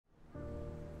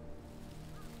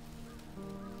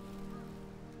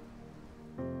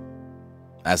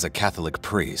As a Catholic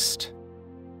priest,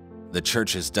 the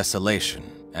Church's desolation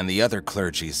and the other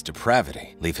clergy's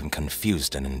depravity leave him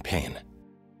confused and in pain.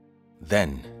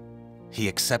 Then, he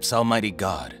accepts Almighty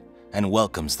God and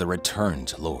welcomes the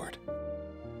returned Lord.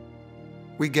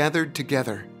 We gathered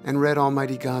together and read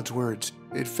Almighty God's words.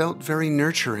 It felt very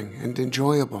nurturing and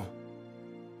enjoyable.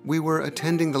 We were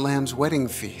attending the Lamb's wedding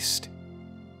feast.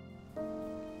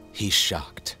 He's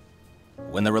shocked.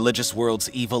 When the religious world's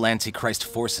evil antichrist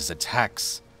forces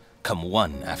attacks, come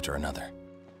one after another.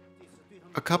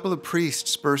 A couple of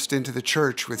priests burst into the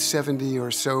church with 70 or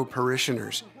so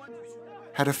parishioners.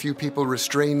 Had a few people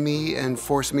restrain me and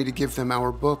force me to give them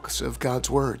our books of God's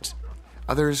words.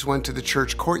 Others went to the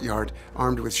church courtyard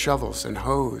armed with shovels and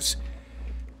hoes.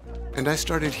 And I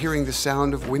started hearing the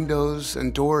sound of windows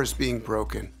and doors being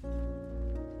broken.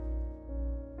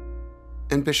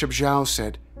 And Bishop Zhao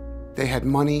said they had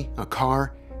money, a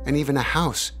car, and even a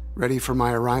house ready for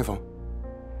my arrival.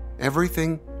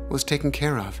 Everything was taken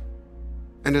care of.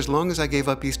 And as long as I gave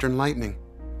up Eastern Lightning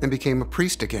and became a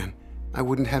priest again, I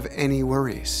wouldn't have any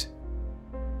worries.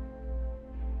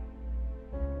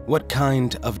 What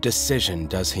kind of decision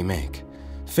does he make,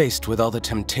 faced with all the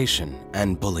temptation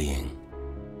and bullying?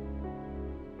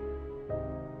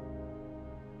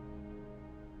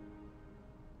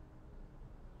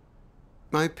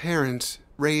 My parents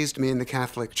raised me in the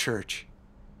Catholic Church.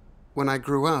 When I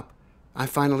grew up, I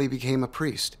finally became a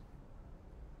priest.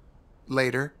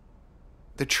 Later,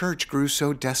 the church grew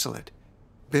so desolate.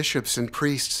 Bishops and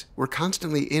priests were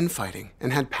constantly infighting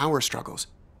and had power struggles.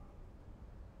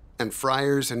 And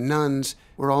friars and nuns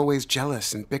were always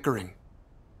jealous and bickering.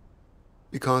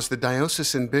 Because the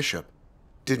diocesan bishop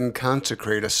didn't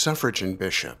consecrate a suffragan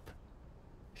bishop,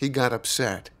 he got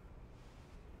upset.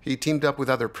 He teamed up with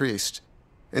other priests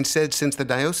and said since the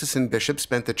diocesan bishop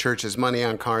spent the church's money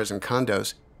on cars and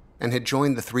condos and had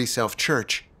joined the Three Self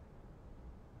Church,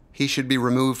 he should be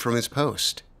removed from his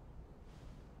post.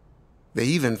 They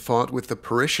even fought with the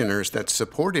parishioners that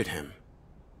supported him.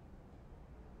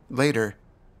 Later,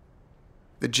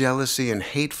 the jealousy and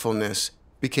hatefulness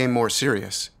became more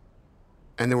serious,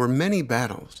 and there were many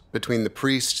battles between the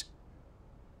priests,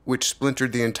 which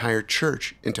splintered the entire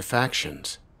church into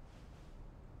factions.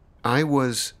 I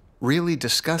was really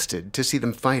disgusted to see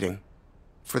them fighting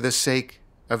for the sake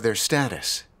of their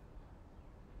status.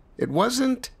 It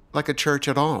wasn't like a church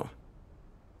at all,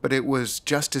 but it was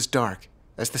just as dark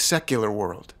as the secular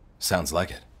world. Sounds like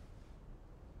it.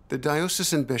 The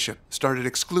diocesan bishop started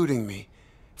excluding me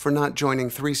for not joining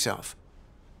Three Self.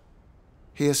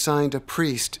 He assigned a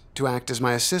priest to act as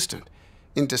my assistant,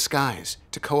 in disguise,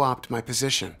 to co-opt my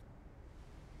position.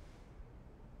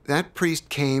 That priest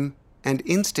came and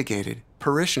instigated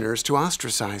parishioners to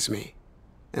ostracize me,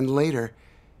 and later,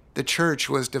 the church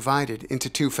was divided into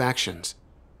two factions.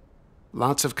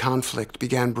 Lots of conflict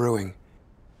began brewing.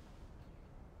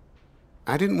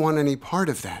 I didn't want any part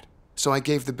of that, so I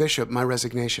gave the bishop my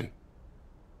resignation.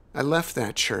 I left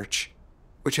that church,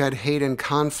 which had hate and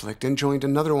conflict, and joined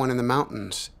another one in the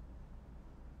mountains.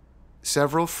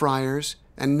 Several friars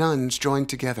and nuns joined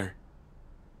together.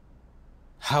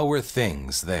 How were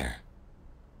things there?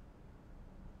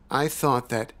 I thought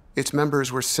that its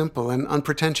members were simple and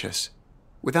unpretentious,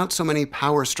 without so many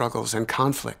power struggles and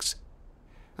conflicts.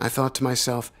 I thought to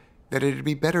myself that it'd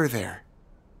be better there.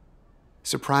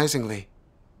 Surprisingly,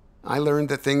 I learned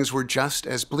that things were just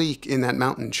as bleak in that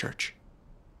mountain church.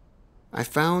 I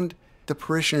found the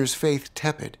parishioners' faith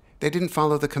tepid. They didn't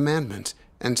follow the commandments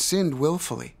and sinned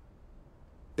willfully.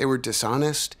 They were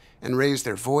dishonest and raised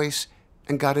their voice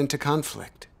and got into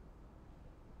conflict.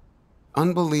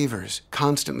 Unbelievers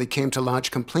constantly came to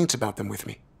lodge complaints about them with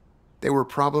me. They were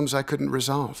problems I couldn't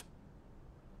resolve.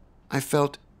 I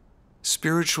felt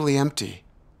spiritually empty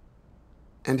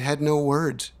and had no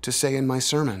words to say in my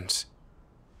sermons.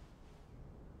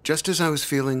 Just as I was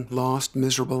feeling lost,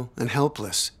 miserable, and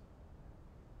helpless,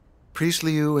 Priest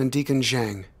Liu and Deacon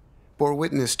Zhang bore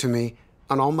witness to me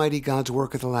on Almighty God's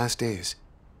work of the last days,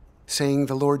 saying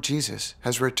the Lord Jesus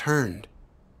has returned.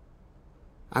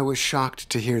 I was shocked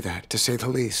to hear that, to say the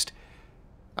least.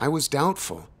 I was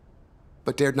doubtful,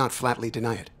 but dared not flatly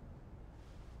deny it.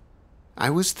 I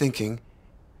was thinking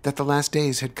that the last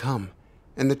days had come,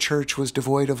 and the church was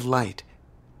devoid of light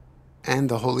and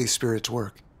the Holy Spirit's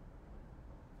work.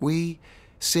 We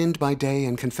sinned by day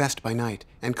and confessed by night,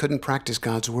 and couldn't practice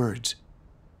God's words.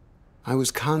 I was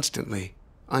constantly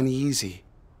uneasy,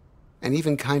 and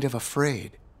even kind of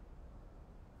afraid.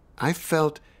 I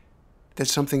felt that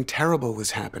something terrible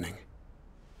was happening.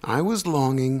 I was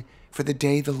longing for the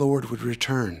day the Lord would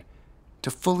return,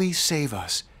 to fully save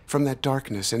us from that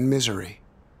darkness and misery.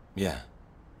 Yeah.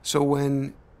 So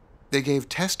when They gave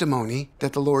testimony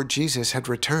that the Lord Jesus had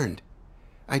returned.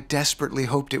 I desperately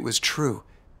hoped it was true,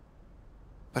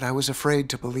 but I was afraid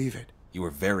to believe it. You were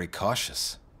very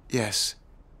cautious. Yes.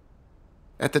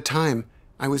 At the time,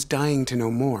 I was dying to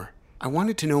know more. I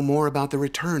wanted to know more about the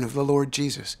return of the Lord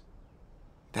Jesus.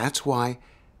 That's why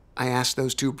I asked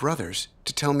those two brothers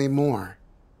to tell me more.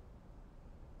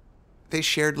 They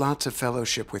shared lots of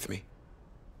fellowship with me,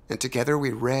 and together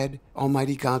we read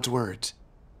Almighty God's words,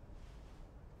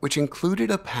 which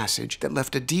included a passage that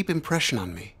left a deep impression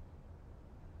on me.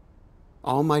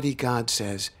 Almighty God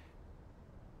says,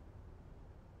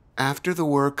 "After the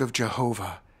work of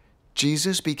Jehovah,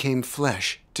 Jesus became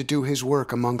flesh to do his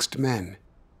work amongst men.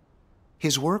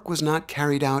 His work was not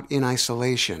carried out in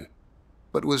isolation,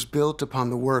 but was built upon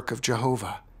the work of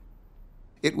Jehovah.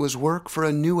 It was work for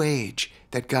a new age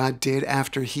that God did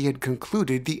after he had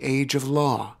concluded the age of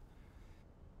law.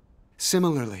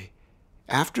 Similarly,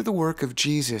 after the work of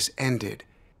Jesus ended,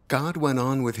 God went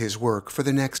on with his work for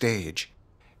the next age,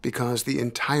 because the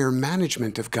entire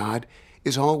management of God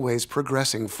is always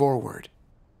progressing forward.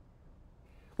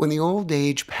 When the old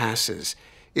age passes,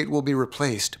 it will be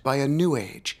replaced by a new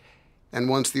age, and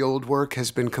once the old work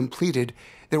has been completed,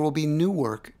 there will be new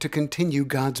work to continue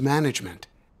God's management.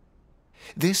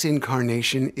 This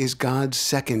incarnation is God's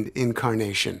second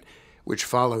incarnation, which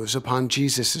follows upon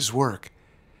Jesus' work.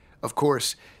 Of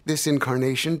course, this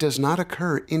incarnation does not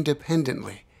occur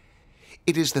independently.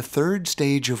 It is the third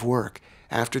stage of work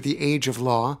after the age of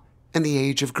law and the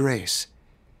age of grace.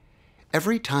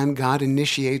 Every time God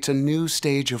initiates a new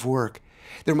stage of work,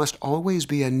 there must always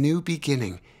be a new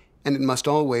beginning, and it must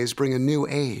always bring a new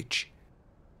age.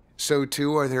 So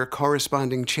too are there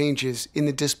corresponding changes in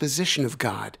the disposition of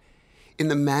God, in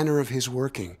the manner of his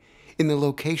working, in the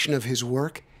location of his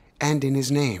work, and in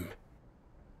his name.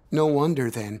 No wonder,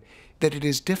 then, that it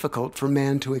is difficult for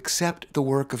man to accept the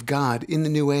work of God in the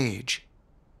new age.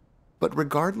 But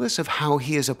regardless of how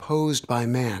he is opposed by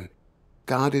man,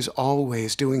 God is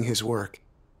always doing his work,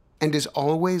 and is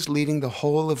always leading the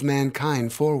whole of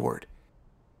mankind forward.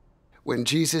 When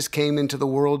Jesus came into the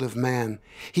world of man,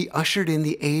 he ushered in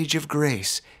the age of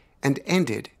grace and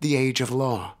ended the age of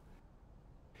law.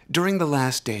 During the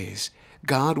last days,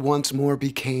 God once more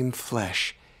became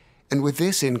flesh, and with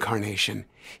this incarnation,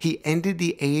 he ended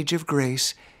the age of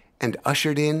grace and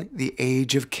ushered in the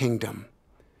age of kingdom.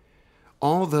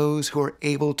 All those who are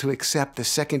able to accept the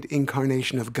second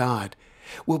incarnation of God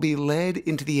will be led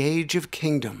into the age of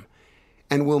kingdom,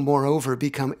 and will moreover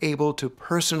become able to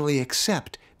personally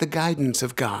accept the guidance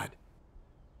of God.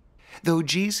 Though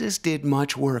Jesus did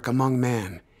much work among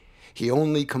man, he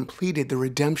only completed the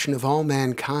redemption of all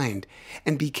mankind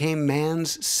and became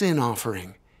man's sin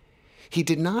offering. He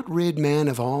did not rid man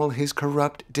of all his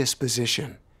corrupt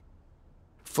disposition.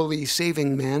 Fully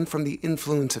saving man from the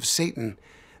influence of Satan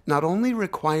not only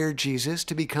required Jesus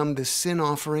to become the sin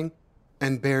offering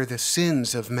and bear the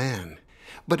sins of man,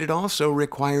 but it also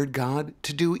required God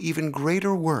to do even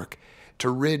greater work to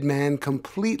rid man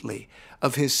completely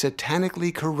of his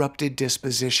satanically corrupted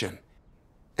disposition.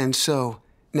 And so,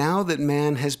 now that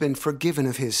man has been forgiven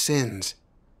of his sins,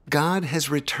 God has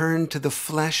returned to the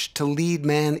flesh to lead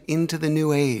man into the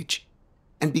new age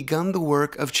and begun the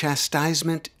work of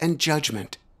chastisement and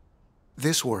judgment.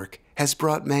 This work has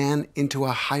brought man into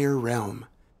a higher realm.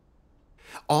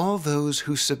 All those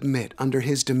who submit under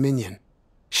his dominion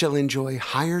shall enjoy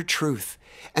higher truth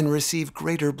and receive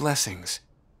greater blessings.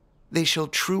 They shall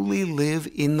truly live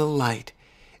in the light,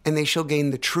 and they shall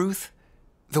gain the truth,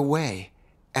 the way,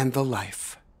 and the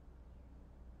life.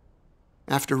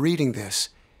 After reading this,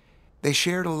 they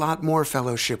shared a lot more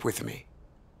fellowship with me.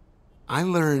 I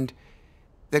learned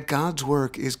that God's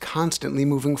work is constantly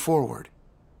moving forward,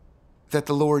 that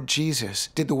the Lord Jesus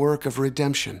did the work of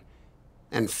redemption,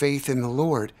 and faith in the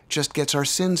Lord just gets our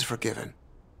sins forgiven.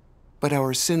 But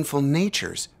our sinful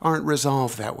natures aren't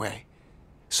resolved that way.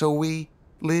 So we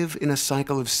live in a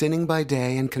cycle of sinning by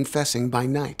day and confessing by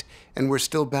night, and we're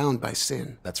still bound by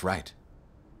sin. That's right.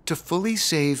 To fully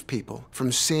save people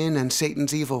from sin and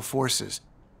Satan's evil forces,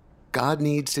 God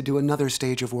needs to do another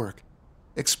stage of work,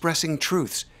 expressing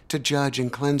truths to judge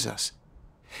and cleanse us.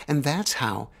 And that's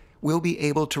how we'll be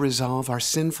able to resolve our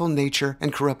sinful nature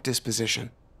and corrupt disposition,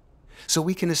 so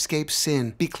we can escape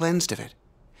sin, be cleansed of it,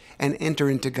 and enter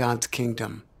into God's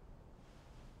kingdom.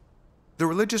 The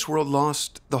religious world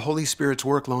lost the Holy Spirit's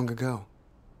work long ago.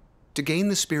 To gain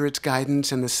the Spirit's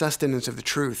guidance and the sustenance of the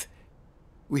truth,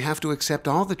 we have to accept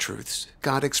all the truths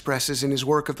God expresses in his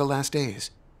work of the last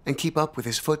days and keep up with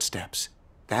his footsteps.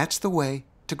 That's the way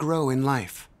to grow in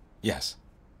life. Yes.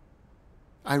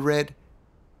 I read,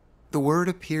 the Word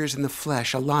appears in the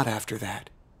flesh a lot after that.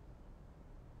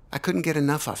 I couldn't get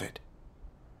enough of it.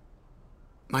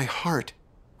 My heart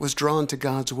was drawn to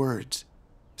God's words.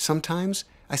 Sometimes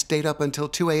I stayed up until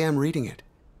 2 a.m. reading it.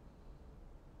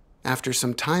 After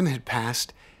some time had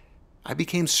passed, I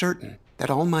became certain that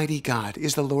Almighty God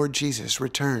is the Lord Jesus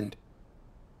returned.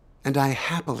 And I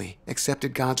happily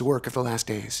accepted God's work of the last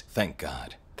days. Thank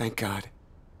God. Thank God.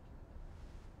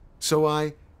 So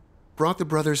I brought the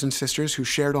brothers and sisters who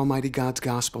shared Almighty God's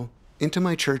gospel into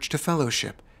my church to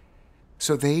fellowship,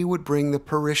 so they would bring the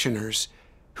parishioners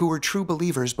who were true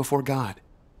believers before God.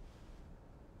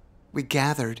 We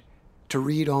gathered to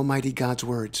read Almighty God's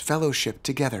words, fellowship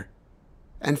together,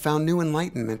 and found new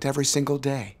enlightenment every single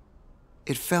day.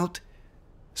 It felt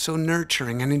so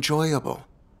nurturing and enjoyable.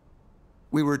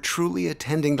 We were truly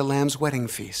attending the Lamb's wedding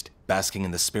feast. Basking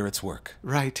in the Spirit's work.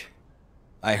 Right.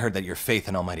 I heard that your faith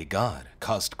in Almighty God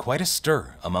caused quite a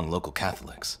stir among local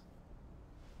Catholics.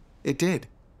 It did.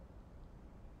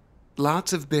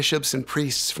 Lots of bishops and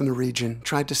priests from the region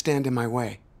tried to stand in my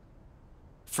way.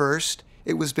 First,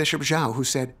 it was Bishop Zhao who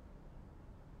said,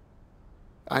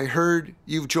 "I heard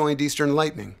you've joined Eastern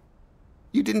Lightning.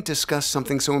 You didn't discuss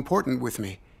something so important with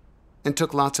me, and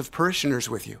took lots of parishioners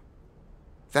with you.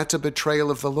 That's a betrayal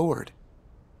of the Lord.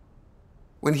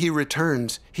 When he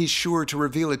returns, he's sure to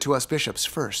reveal it to us bishops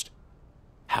first.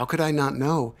 How could I not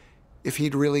know if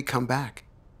he'd really come back?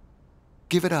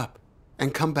 Give it up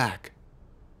and come back.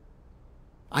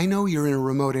 I know you're in a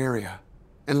remote area,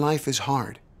 and life is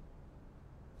hard.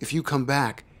 If you come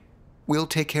back, we'll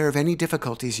take care of any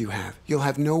difficulties you have. You'll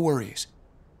have no worries."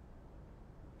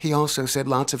 He also said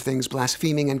lots of things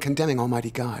blaspheming and condemning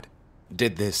Almighty God.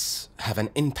 Did this have an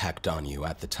impact on you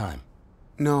at the time?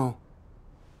 No.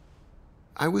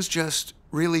 I was just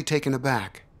really taken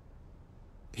aback.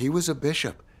 He was a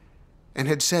bishop, and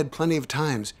had said plenty of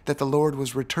times that the Lord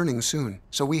was returning soon,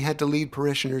 so we had to lead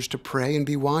parishioners to pray and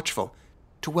be watchful,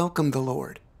 to welcome the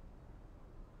Lord.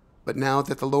 But now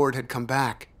that the Lord had come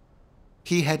back,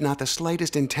 he had not the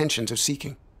slightest intentions of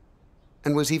seeking,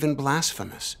 and was even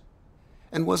blasphemous,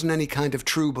 and wasn't any kind of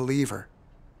true believer.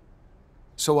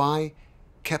 So I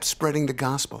kept spreading the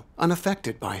gospel,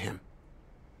 unaffected by him.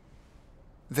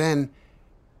 Then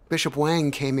Bishop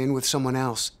Wang came in with someone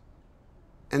else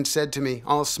and said to me,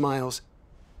 all smiles,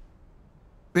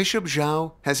 "Bishop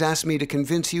Zhao has asked me to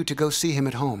convince you to go see him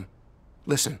at home.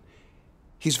 Listen,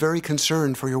 he's very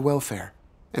concerned for your welfare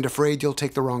and afraid you'll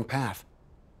take the wrong path."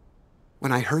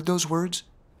 When I heard those words,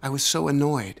 I was so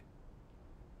annoyed.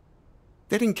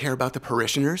 They didn't care about the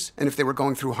parishioners and if they were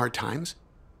going through hard times,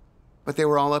 but they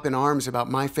were all up in arms about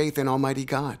my faith in Almighty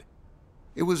God.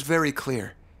 It was very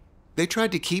clear. They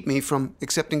tried to keep me from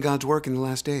accepting God's work in the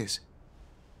last days.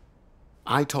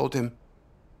 I told him,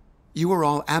 "You are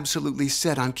all absolutely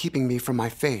set on keeping me from my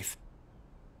faith.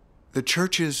 The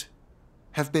churches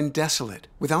have been desolate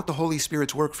without the Holy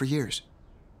Spirit's work for years.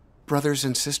 Brothers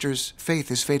and sisters,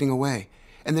 faith is fading away,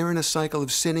 and they're in a cycle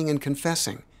of sinning and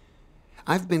confessing.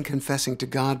 I've been confessing to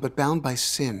God, but bound by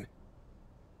sin.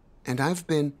 And I've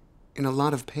been in a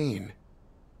lot of pain.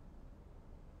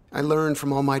 I learned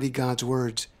from Almighty God's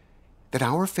words that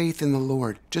our faith in the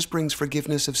Lord just brings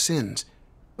forgiveness of sins,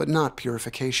 but not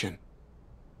purification.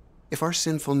 If our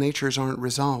sinful natures aren't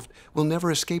resolved, we'll never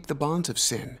escape the bonds of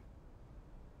sin.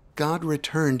 God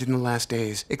returned in the last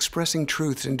days, expressing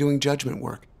truths and doing judgment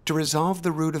work to resolve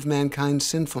the root of mankind's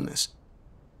sinfulness,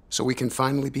 so we can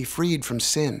finally be freed from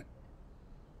sin.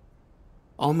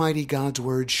 Almighty God's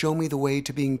words show me the way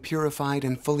to being purified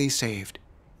and fully saved.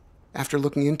 After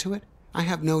looking into it, I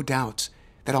have no doubts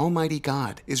that Almighty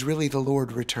God is really the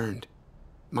Lord returned.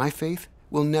 My faith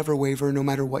will never waver no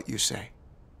matter what you say."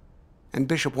 And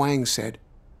Bishop Wang said,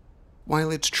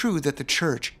 "While it's true that the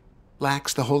Church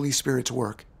lacks the Holy Spirit's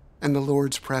work and the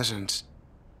Lord's presence,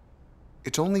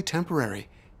 it's only temporary,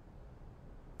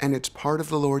 and it's part of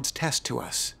the Lord's test to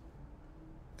us.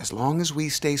 As long as we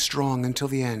stay strong until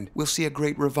the end, we'll see a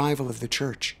great revival of the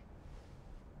Church.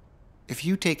 If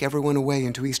you take everyone away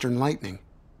into Eastern Lightning,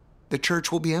 the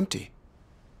Church will be empty.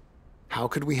 How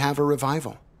could we have a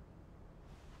revival?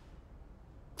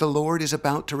 The Lord is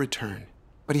about to return,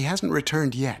 but he hasn't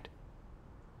returned yet.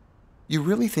 You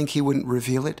really think he wouldn't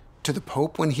reveal it to the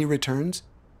Pope when he returns?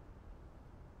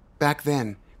 Back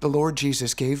then, the Lord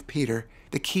Jesus gave Peter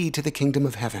the key to the kingdom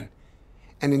of heaven,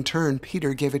 and in turn,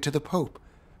 Peter gave it to the Pope,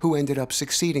 who ended up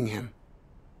succeeding him.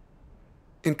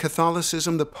 In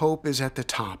Catholicism, the Pope is at the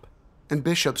top, and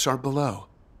bishops are below.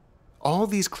 All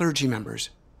these clergy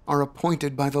members are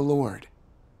appointed by the Lord.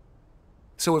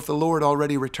 So if the Lord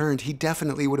already returned, he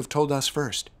definitely would have told us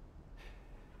first.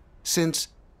 Since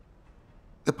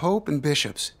the Pope and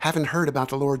bishops haven't heard about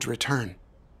the Lord's return,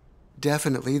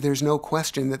 definitely there's no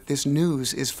question that this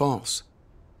news is false.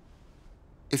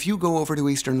 If you go over to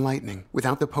Eastern Lightning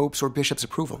without the Pope's or Bishop's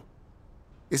approval,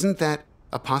 isn't that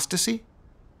apostasy?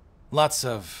 Lots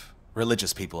of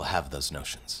religious people have those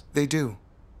notions. They do.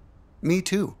 Me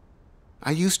too.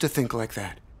 I used to think like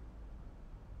that.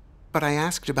 But I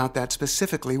asked about that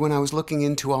specifically when I was looking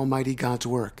into Almighty God's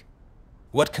work.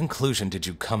 What conclusion did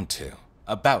you come to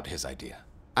about his idea?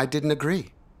 I didn't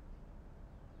agree.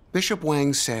 Bishop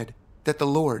Wang said that the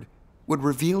Lord would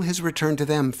reveal his return to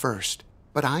them first,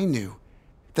 but I knew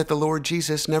that the Lord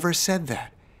Jesus never said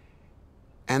that,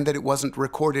 and that it wasn't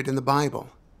recorded in the Bible.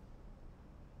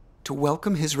 To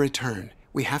welcome his return,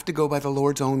 we have to go by the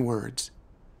Lord's own words.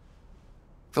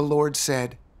 The Lord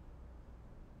said,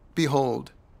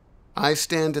 "Behold, I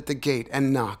stand at the gate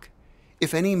and knock.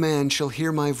 If any man shall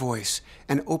hear my voice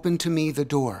and open to me the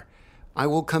door, I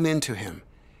will come into him,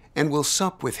 and will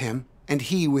sup with him, and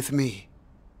he with me.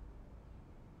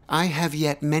 I have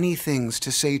yet many things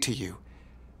to say to you,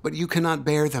 but you cannot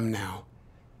bear them now.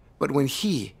 But when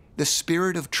he, the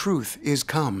Spirit of truth, is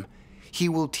come, he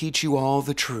will teach you all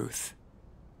the truth."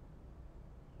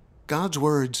 God's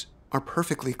words are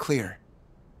perfectly clear.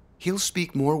 He'll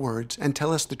speak more words and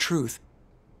tell us the truth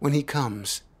when he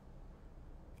comes.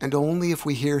 And only if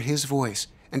we hear his voice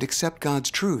and accept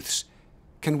God's truths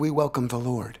can we welcome the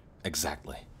Lord.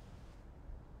 Exactly.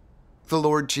 The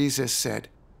Lord Jesus said,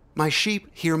 "My sheep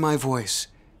hear my voice,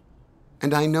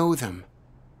 and I know them,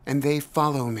 and they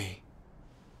follow me."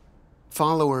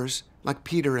 Followers like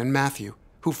Peter and Matthew,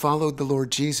 who followed the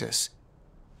Lord Jesus,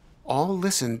 all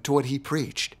listened to what he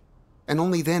preached, and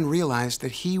only then realized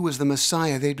that he was the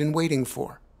Messiah they'd been waiting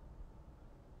for.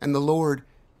 And the Lord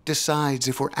decides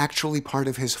if we're actually part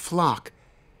of his flock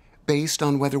based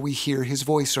on whether we hear his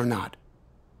voice or not.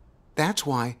 That's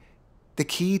why the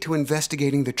key to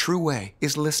investigating the true way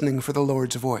is listening for the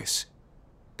Lord's voice,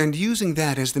 and using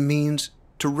that as the means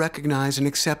to recognize and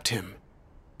accept him.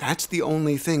 That's the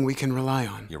only thing we can rely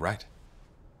on. You're right.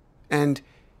 And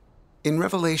in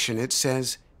Revelation it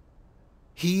says,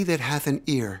 "He that hath an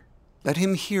ear, let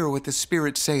him hear what the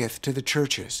Spirit saith to the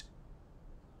churches."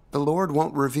 The Lord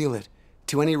won't reveal it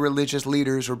to any religious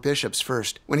leaders or bishops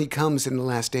first when he comes in the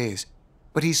last days,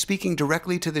 but he's speaking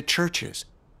directly to the churches,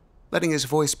 letting his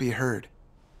voice be heard.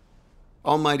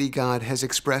 Almighty God has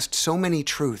expressed so many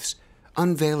truths,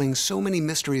 unveiling so many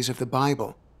mysteries of the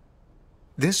Bible.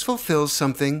 This fulfills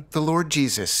something the Lord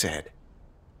Jesus said.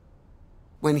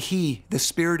 When he, the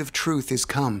Spirit of truth, is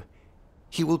come,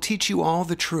 he will teach you all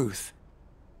the truth.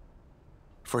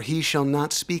 For he shall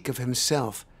not speak of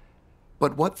himself,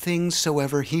 but what things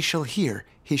soever he shall hear,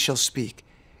 he shall speak,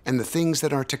 and the things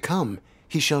that are to come,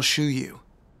 he shall shew you.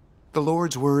 The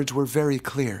Lord's words were very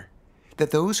clear,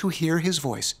 that those who hear his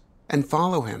voice and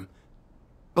follow him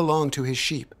belong to his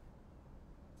sheep,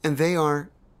 and they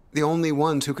are the only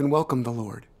ones who can welcome the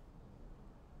Lord.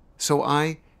 So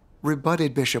I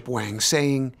rebutted Bishop Wang,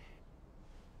 saying,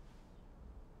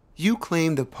 "You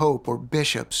claim the Pope or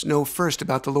bishops know first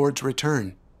about the Lord's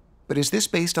return, but is this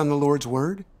based on the Lord's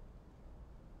word?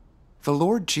 The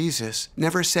Lord Jesus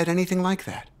never said anything like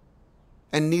that,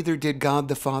 and neither did God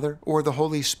the Father or the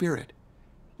Holy Spirit.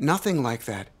 Nothing like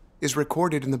that is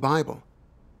recorded in the Bible.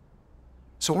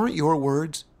 So aren't your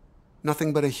words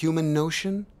nothing but a human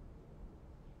notion?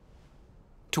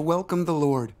 To welcome the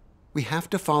Lord, we have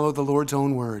to follow the Lord's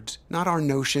own words, not our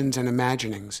notions and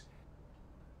imaginings.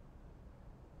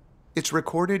 It's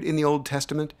recorded in the Old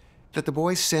Testament that the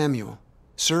boy Samuel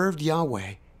served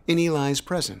Yahweh in Eli's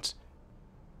presence.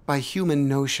 By human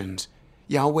notions,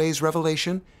 Yahweh's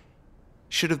revelation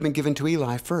should have been given to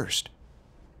Eli first.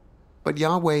 But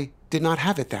Yahweh did not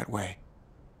have it that way.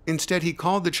 Instead, he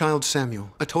called the child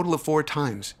Samuel a total of 4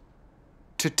 times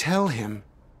to tell him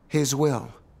his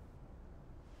will.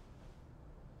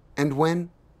 And when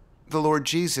the Lord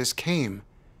Jesus came,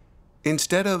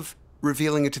 instead of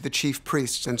revealing it to the chief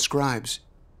priests and scribes,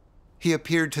 he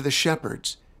appeared to the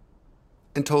shepherds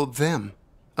and told them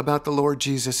about the Lord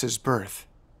Jesus' birth.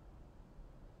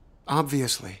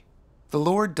 Obviously, the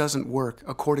Lord doesn't work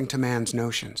according to man's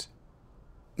notions.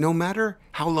 No matter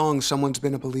how long someone's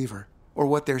been a believer or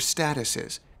what their status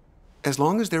is, as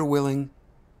long as they're willing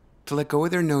to let go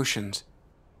of their notions,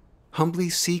 humbly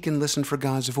seek and listen for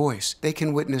God's voice, they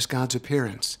can witness God's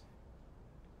appearance.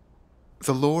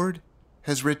 The Lord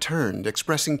has returned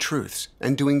expressing truths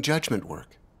and doing judgment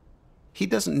work. He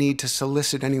doesn't need to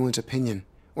solicit anyone's opinion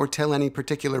or tell any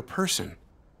particular person.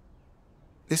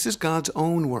 This is God's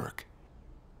own work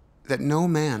that no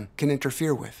man can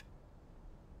interfere with.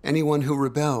 Anyone who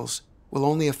rebels will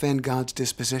only offend God's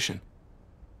disposition,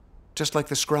 just like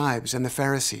the scribes and the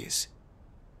Pharisees.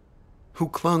 who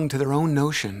clung to their own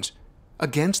notions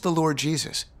against the Lord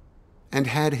Jesus and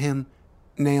had him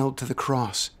nailed to the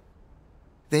cross.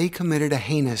 They committed a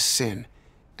heinous sin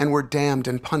and were damned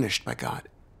and punished by God.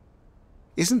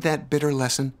 Isn't that bitter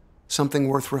lesson something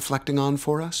worth reflecting on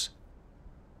for us?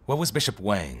 What was Bishop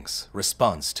Wang's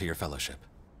response to your fellowship?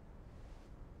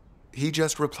 He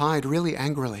just replied really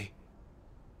angrily.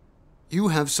 You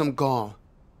have some gall,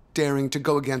 daring to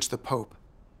go against the Pope.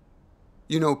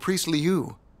 You know, Priest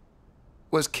Liu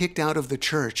was kicked out of the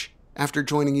church after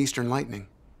joining Eastern Lightning.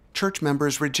 Church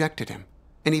members rejected him,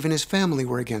 and even his family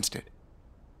were against it.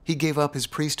 He gave up his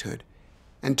priesthood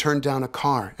and turned down a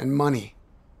car and money.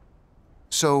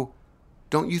 So,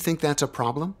 don't you think that's a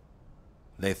problem?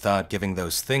 They thought giving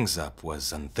those things up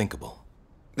was unthinkable.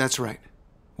 That's right.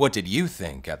 What did you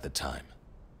think at the time?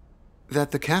 That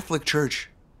the Catholic Church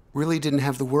really didn't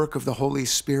have the work of the Holy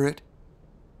Spirit,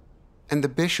 and the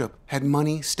bishop had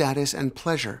money, status, and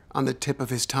pleasure on the tip of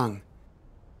his tongue,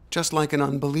 just like an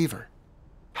unbeliever.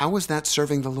 How was that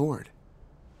serving the Lord?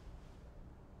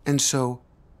 And so,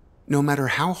 no matter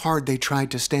how hard they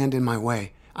tried to stand in my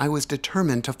way, I was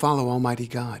determined to follow Almighty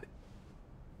God.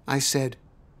 I said,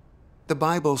 the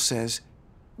Bible says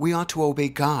we ought to obey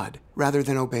God rather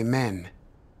than obey men.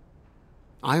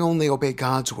 I only obey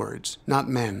God's words, not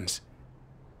men's.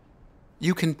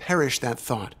 You can perish that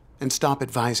thought and stop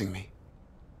advising me.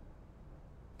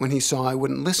 When he saw I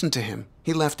wouldn't listen to him,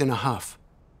 he left in a huff.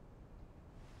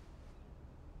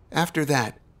 After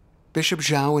that, Bishop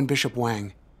Zhao and Bishop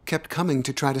Wang kept coming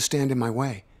to try to stand in my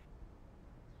way.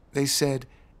 They said,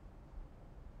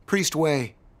 Priest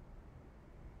Wei,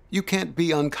 you can't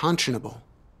be unconscionable.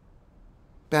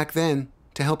 Back then,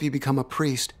 to help you become a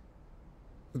priest,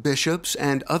 bishops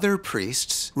and other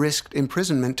priests risked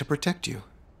imprisonment to protect you,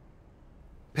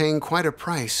 paying quite a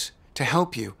price to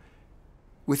help you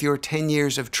with your 10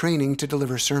 years of training to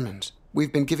deliver sermons.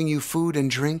 We've been giving you food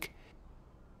and drink.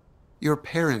 Your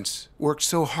parents worked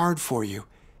so hard for you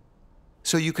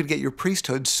so you could get your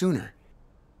priesthood sooner.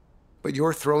 But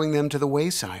you're throwing them to the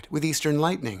wayside with Eastern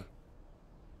Lightning.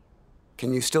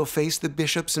 Can you still face the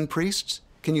bishops and priests?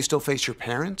 Can you still face your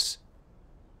parents?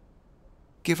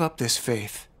 Give up this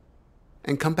faith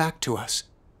and come back to us.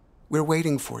 We're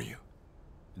waiting for you.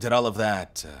 Did all of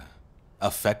that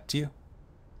affect you?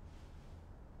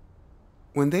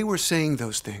 When they were saying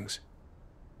those things,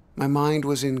 my mind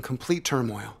was in complete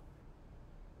turmoil.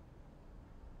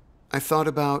 I thought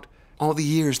about all the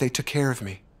years they took care of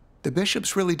me. The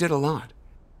bishops really did a lot.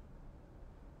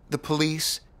 The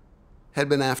police had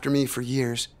been after me for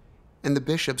years, and the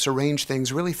bishops arranged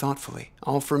things really thoughtfully,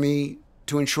 all for me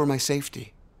to ensure my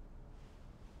safety.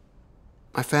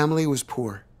 My family was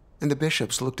poor, and the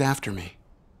bishops looked after me.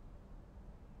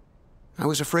 I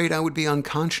was afraid I would be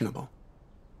unconscionable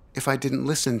if I didn't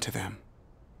listen to them.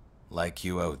 Like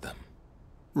you owed them.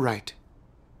 Right.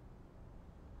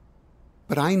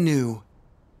 But I knew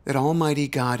that Almighty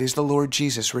God is the Lord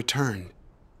Jesus returned,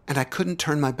 and I couldn't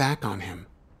turn my back on him.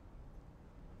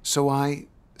 So I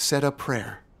said a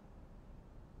prayer.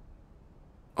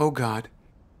 Oh God,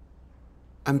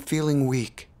 I'm feeling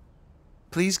weak.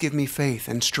 Please give me faith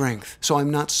and strength so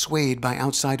I'm not swayed by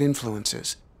outside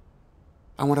influences.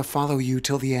 I want to follow you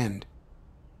till the end.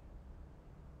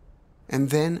 And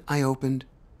then I opened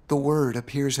The Word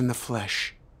Appears in the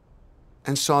Flesh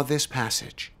and saw this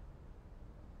passage.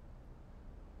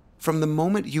 From the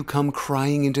moment you come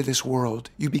crying into this world,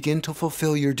 you begin to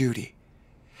fulfill your duty.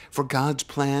 For God's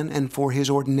plan and for His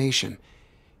ordination,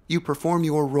 you perform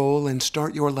your role and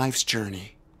start your life's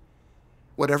journey.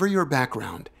 Whatever your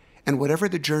background and whatever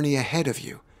the journey ahead of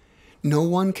you, no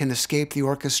one can escape the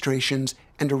orchestrations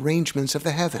and arrangements of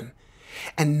the heaven,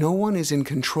 and no one is in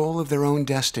control of their own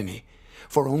destiny,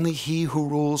 for only He who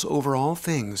rules over all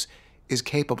things is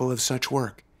capable of such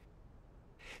work.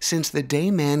 Since the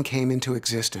day man came into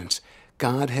existence,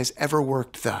 God has ever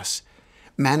worked thus,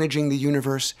 managing the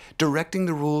universe, directing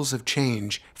the rules of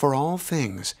change for all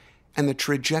things and the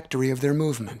trajectory of their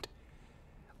movement.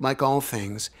 Like all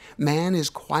things, man is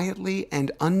quietly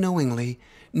and unknowingly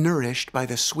nourished by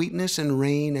the sweetness and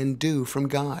rain and dew from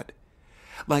God.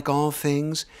 Like all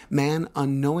things, man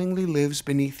unknowingly lives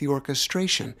beneath the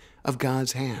orchestration of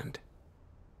God's hand.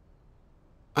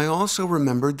 I also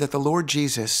remembered that the Lord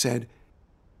Jesus said,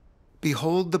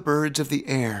 Behold the birds of the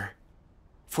air,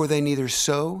 for they neither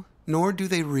sow, nor do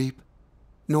they reap,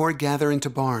 nor gather into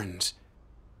barns,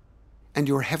 and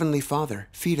your heavenly Father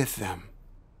feedeth them.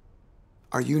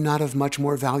 Are you not of much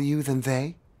more value than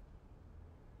they?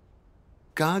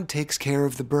 God takes care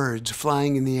of the birds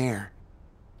flying in the air.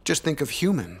 Just think of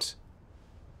humans.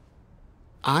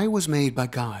 I was made by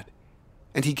God,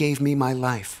 and He gave me my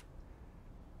life.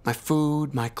 my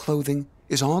food, my clothing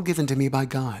is all given to me by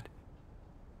God.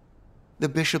 The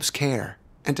bishop's care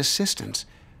and assistance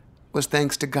was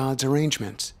thanks to God's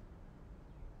arrangements.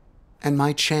 And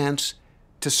my chance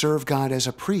to serve God as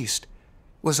a priest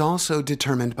was also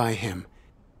determined by him.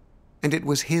 And it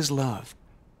was his love.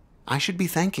 I should be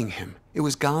thanking him. It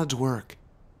was God's work.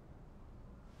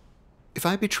 If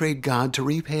I betrayed God to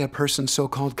repay a person's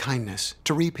so-called kindness,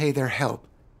 to repay their help,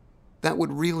 that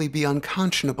would really be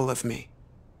unconscionable of me.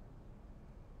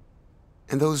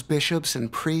 And those bishops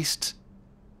and priests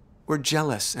were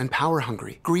jealous and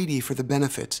power-hungry, greedy for the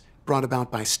benefits brought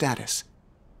about by status.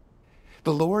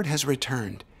 The Lord has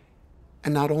returned,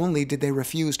 and not only did they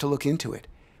refuse to look into it,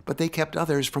 but they kept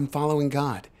others from following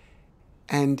God,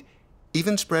 and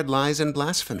even spread lies and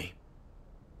blasphemy.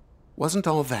 Wasn't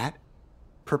all that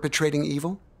perpetrating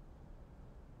evil?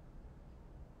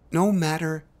 No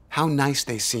matter how nice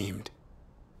they seemed,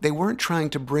 they weren't trying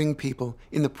to bring people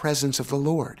in the presence of the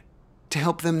Lord, to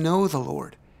help them know the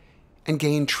Lord and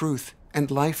gain truth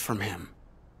and life from him.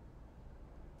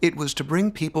 It was to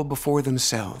bring people before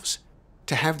themselves,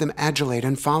 to have them adulate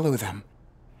and follow them,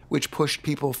 which pushed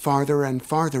people farther and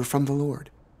farther from the Lord.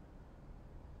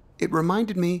 It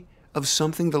reminded me of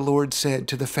something the Lord said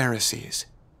to the Pharisees.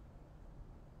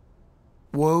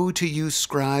 "Woe to you,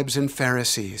 scribes and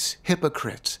Pharisees,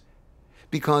 hypocrites,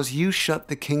 because you shut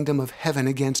the kingdom of heaven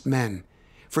against men,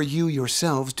 for you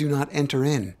yourselves do not enter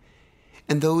in,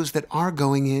 and those that are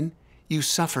going in, you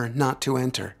suffer not to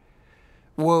enter.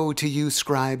 Woe to you,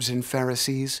 scribes and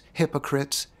Pharisees,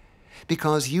 hypocrites,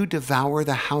 because you devour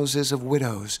the houses of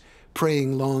widows,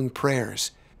 praying long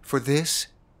prayers. For this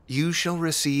you shall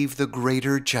receive the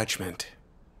greater judgment."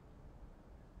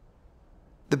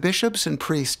 The bishops and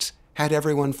priests had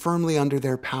everyone firmly under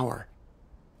their power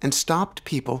and stopped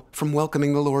people from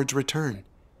welcoming the Lord's return.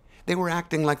 They were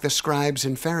acting like the scribes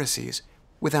and Pharisees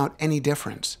without any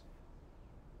difference.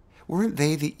 Weren't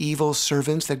they the evil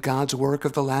servants that God's work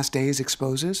of the last days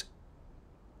exposes?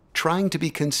 Trying to be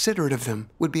considerate of them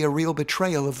would be a real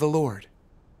betrayal of the Lord.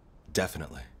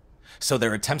 Definitely. So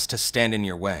their attempts to stand in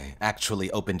your way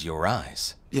actually opened your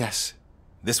eyes. Yes.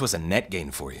 This was a net gain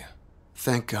for you.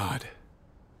 Thank God.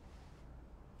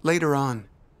 Later on,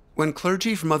 when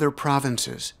clergy from other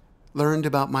provinces learned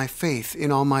about my faith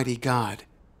in Almighty God,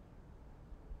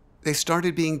 they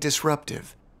started being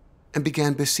disruptive and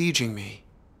began besieging me.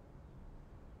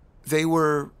 They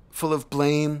were full of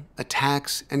blame,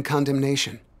 attacks, and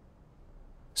condemnation,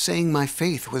 saying my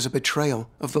faith was a betrayal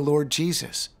of the Lord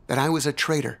Jesus, that I was a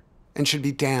traitor and should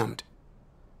be damned.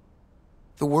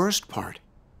 The worst part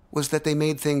was that they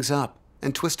made things up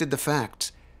and twisted the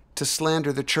facts to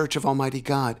slander the Church of Almighty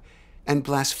God and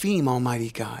blaspheme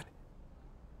Almighty God.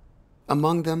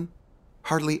 Among them,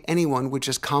 hardly anyone would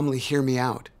just calmly hear me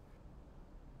out.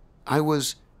 I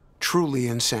was truly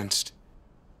incensed.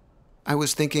 I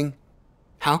was thinking,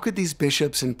 how could these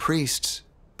bishops and priests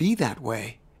be that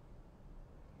way?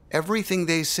 Everything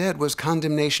they said was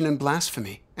condemnation and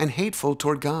blasphemy and hateful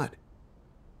toward God.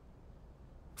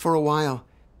 For a while,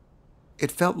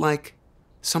 it felt like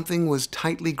something was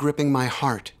tightly gripping my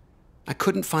heart. I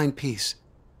couldn't find peace.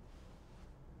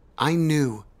 I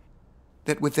knew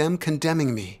that with them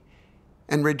condemning me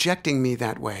and rejecting me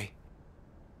that way,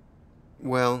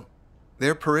 well,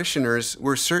 their parishioners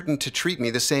were certain to treat me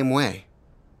the same way.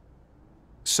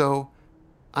 So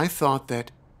I thought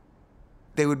that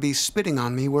they would be spitting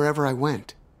on me wherever I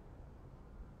went.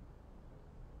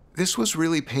 This was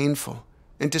really painful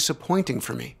and disappointing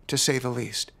for me, to say the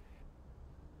least.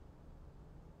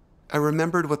 I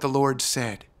remembered what the Lord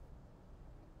said.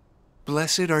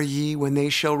 "Blessed are ye when they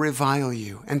shall revile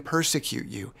you and persecute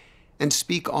you, and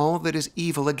speak all that is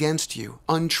evil against you,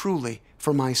 untruly,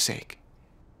 for my sake."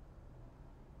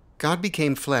 God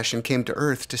became flesh and came to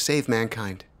earth to save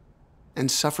mankind, and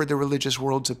suffered the religious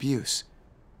world's abuse.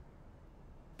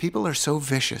 People are so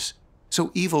vicious,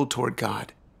 so evil toward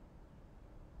God.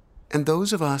 And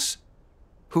those of us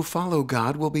who follow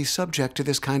God will be subject to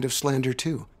this kind of slander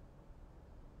too.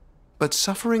 But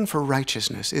suffering for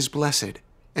righteousness is blessed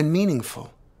and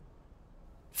meaningful.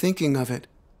 Thinking of it,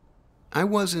 I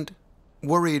wasn't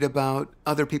worried about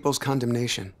other people's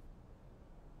condemnation.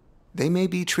 They may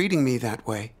be treating me that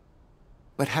way,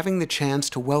 but having the chance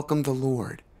to welcome the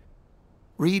Lord,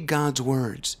 read God's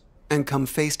words, and come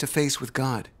face to face with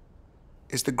God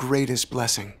is the greatest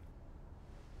blessing.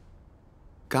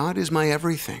 God is my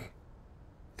everything,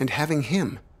 and having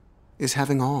Him is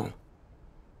having all.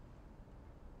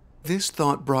 This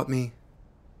thought brought me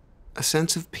a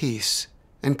sense of peace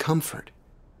and comfort.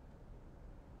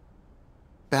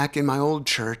 Back in my old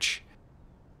church,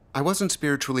 I wasn't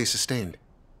spiritually sustained,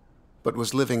 but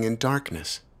was living in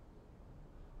darkness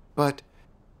But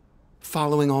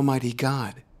following Almighty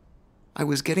God, I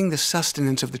was getting the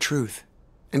sustenance of the truth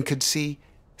and could see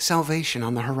salvation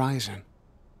on the horizon.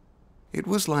 It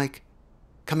was like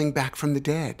coming back from the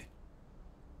dead.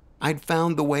 I'd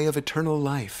found the way of eternal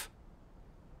life.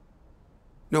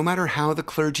 No matter how the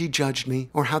clergy judged me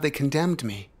or how they condemned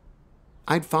me,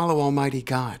 I'd follow Almighty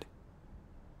God.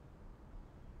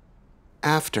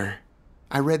 After,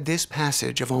 I read this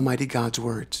passage of Almighty God's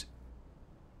words.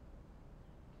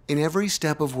 In every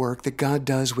step of work that God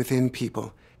does within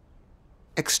people,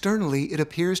 externally it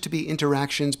appears to be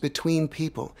interactions between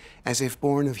people, as if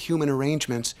born of human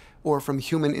arrangements or from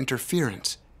human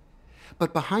interference.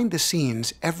 But behind the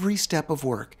scenes, every step of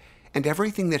work and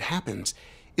everything that happens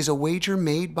is a wager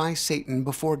made by Satan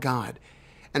before God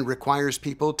and requires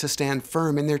people to stand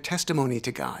firm in their testimony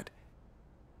to God.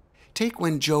 Take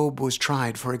when Job was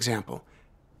tried, for example.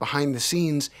 Behind the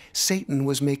scenes, Satan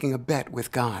was making a bet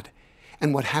with God,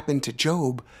 and what happened to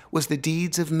Job was the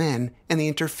deeds of men and the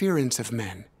interference of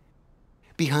men.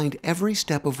 Behind every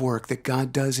step of work that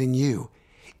God does in you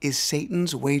is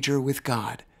Satan's wager with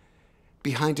God.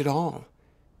 Behind it all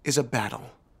is a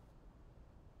battle.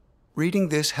 Reading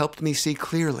this helped me see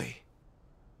clearly.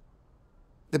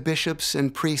 The bishops'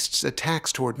 and priests'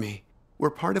 attacks toward me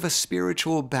were part of a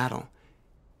spiritual battle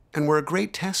and were a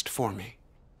great test for me.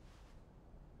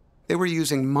 They were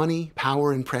using money,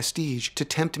 power, and prestige to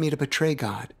tempt me to betray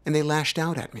God, and they lashed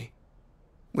out at me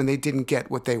when they didn't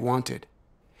get what they wanted.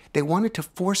 They wanted to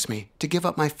force me to give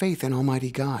up my faith in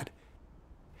Almighty God,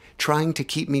 trying to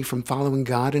keep me from following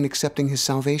God and accepting His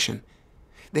salvation.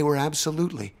 They were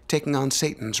absolutely taking on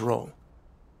Satan's role.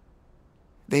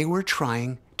 They were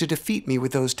trying to defeat me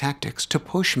with those tactics, to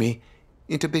push me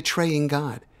into betraying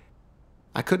God.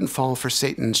 I couldn't fall for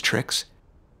Satan's tricks.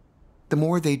 The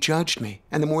more they judged me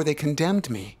and the more they condemned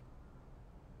me,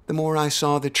 the more I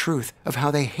saw the truth of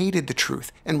how they hated the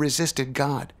truth and resisted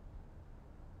God.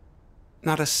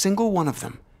 Not a single one of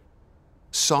them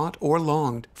sought or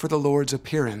longed for the Lord's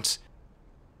appearance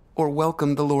or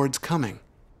welcomed the Lord's coming.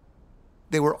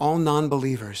 They were all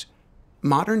non-believers,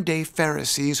 modern-day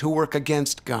Pharisees who work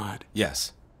against God.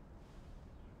 Yes.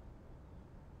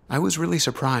 I was really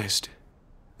surprised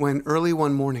when early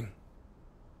one morning,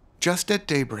 just at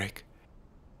daybreak,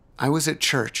 I was at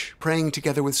church praying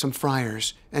together with some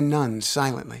friars and nuns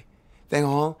silently. They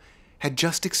all had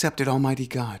just accepted Almighty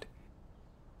God.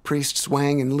 Priests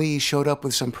Wang and Lee showed up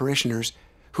with some parishioners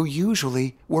who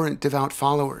usually weren't devout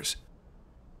followers.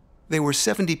 They were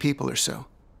 70 people or so,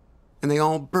 and they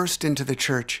all burst into the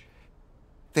church.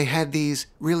 They had these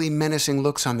really menacing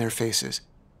looks on their faces,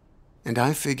 and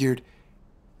I figured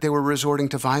they were resorting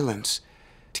to violence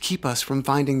to keep us from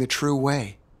finding the true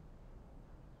way.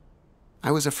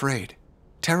 I was afraid,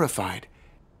 terrified,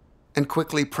 and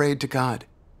quickly prayed to God.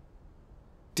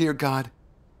 Dear God,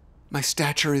 my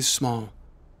stature is small.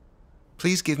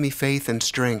 Please give me faith and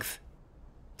strength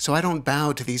so I don't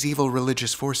bow to these evil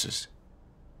religious forces.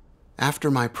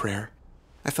 After my prayer,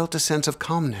 I felt a sense of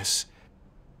calmness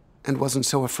and wasn't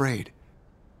so afraid.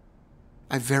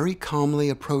 I very calmly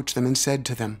approached them and said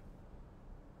to them,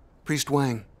 Priest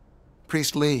Wang,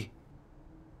 Priest Lee,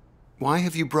 why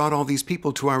have you brought all these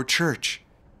people to our church?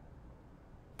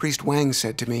 Priest Wang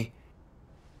said to me,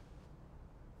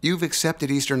 You've accepted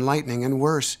Eastern Lightning, and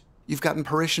worse, you've gotten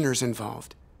parishioners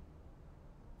involved.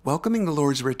 Welcoming the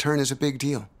Lord's return is a big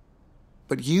deal,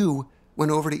 but you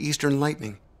went over to Eastern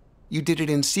Lightning. You did it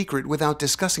in secret without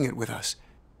discussing it with us.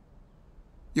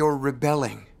 You're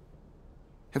rebelling.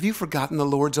 Have you forgotten the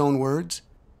Lord's own words?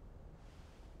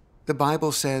 The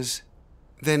Bible says,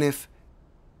 Then if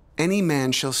any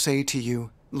man shall say to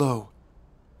you, Lo,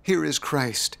 here is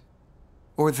Christ,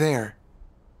 or there,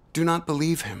 do not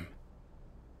believe him.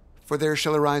 For there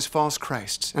shall arise false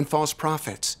Christs and false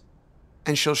prophets,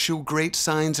 and shall shew great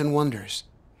signs and wonders,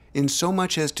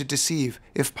 insomuch as to deceive,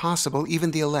 if possible,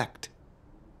 even the elect.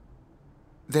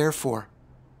 Therefore,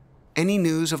 any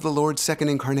news of the Lord's second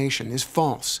incarnation is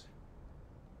false.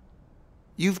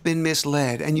 You've been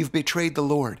misled and you've betrayed the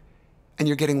Lord, and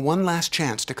you're getting one last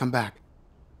chance to come back.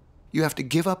 You have to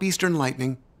give up Eastern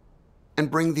Lightning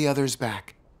and bring the others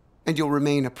back, and you'll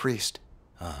remain a priest.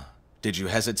 Did you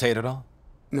hesitate at all?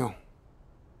 No.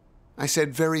 I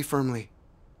said very firmly,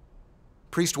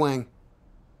 Priest Wang,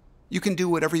 you can do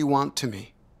whatever you want to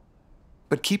me,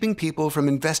 but keeping people from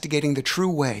investigating the true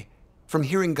way, from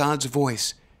hearing God's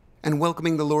voice, and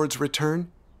welcoming the Lord's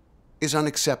return is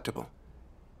unacceptable.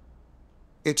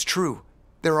 It's true,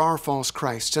 there are false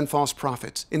Christs and false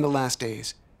prophets in the last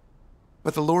days,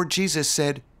 but the Lord Jesus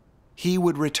said He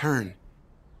would return.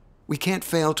 We can't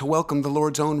fail to welcome the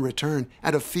Lord's own return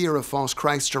out of fear of false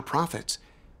Christs or prophets.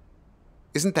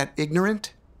 Isn't that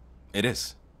ignorant? It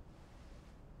is.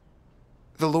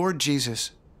 The Lord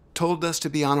Jesus told us to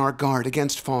be on our guard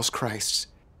against false Christs,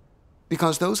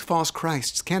 because those false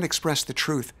Christs can't express the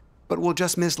truth, but will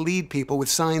just mislead people with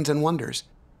signs and wonders.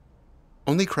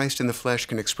 Only Christ in the flesh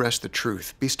can express the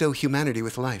truth, bestow humanity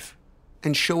with life,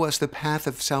 and show us the path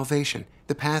of salvation,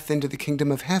 the path into the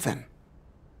kingdom of heaven.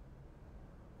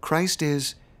 Christ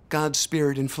is God's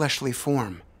Spirit in fleshly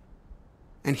form,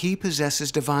 and he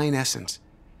possesses divine essence,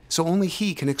 so only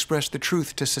he can express the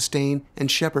truth to sustain and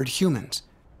shepherd humans.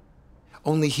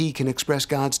 Only he can express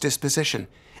God's disposition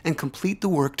and complete the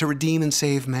work to redeem and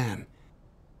save man.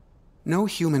 No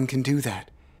human can do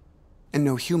that, and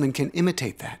no human can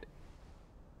imitate that.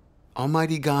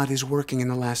 Almighty God is working in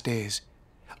the last days,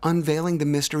 unveiling the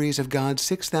mysteries of God's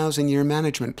 6,000-year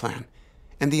management plan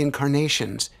and the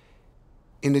incarnations.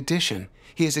 In addition,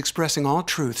 he is expressing all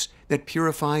truths that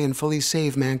purify and fully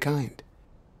save mankind.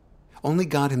 Only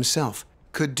God himself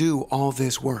could do all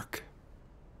this work.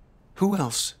 Who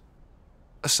else,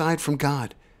 aside from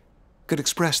God, could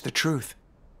express the truth?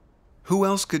 Who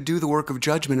else could do the work of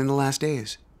judgment in the last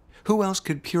days? Who else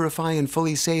could purify and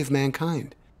fully save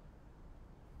mankind?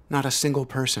 Not a single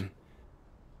person.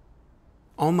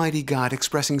 Almighty God,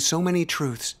 expressing so many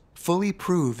truths, fully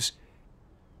proves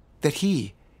that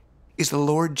he is the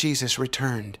Lord Jesus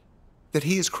returned, that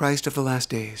he is Christ of the last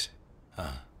days.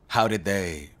 How did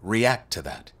they react to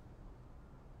that?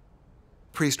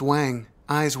 Priest Wang,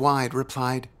 eyes wide,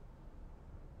 replied,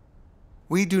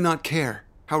 "We do not care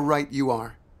how right you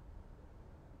are.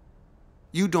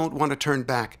 You don't want to turn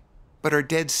back, but are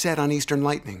dead set on Eastern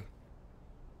Lightning.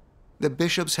 The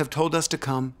bishops have told us to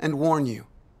come and warn you.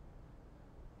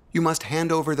 You must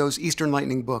hand over those Eastern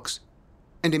Lightning books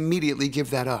and immediately give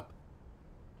that up."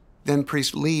 Then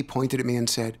Priest Li pointed at me and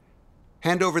said,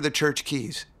 "Hand over the church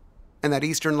keys and that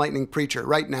Eastern Lightning preacher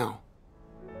right now."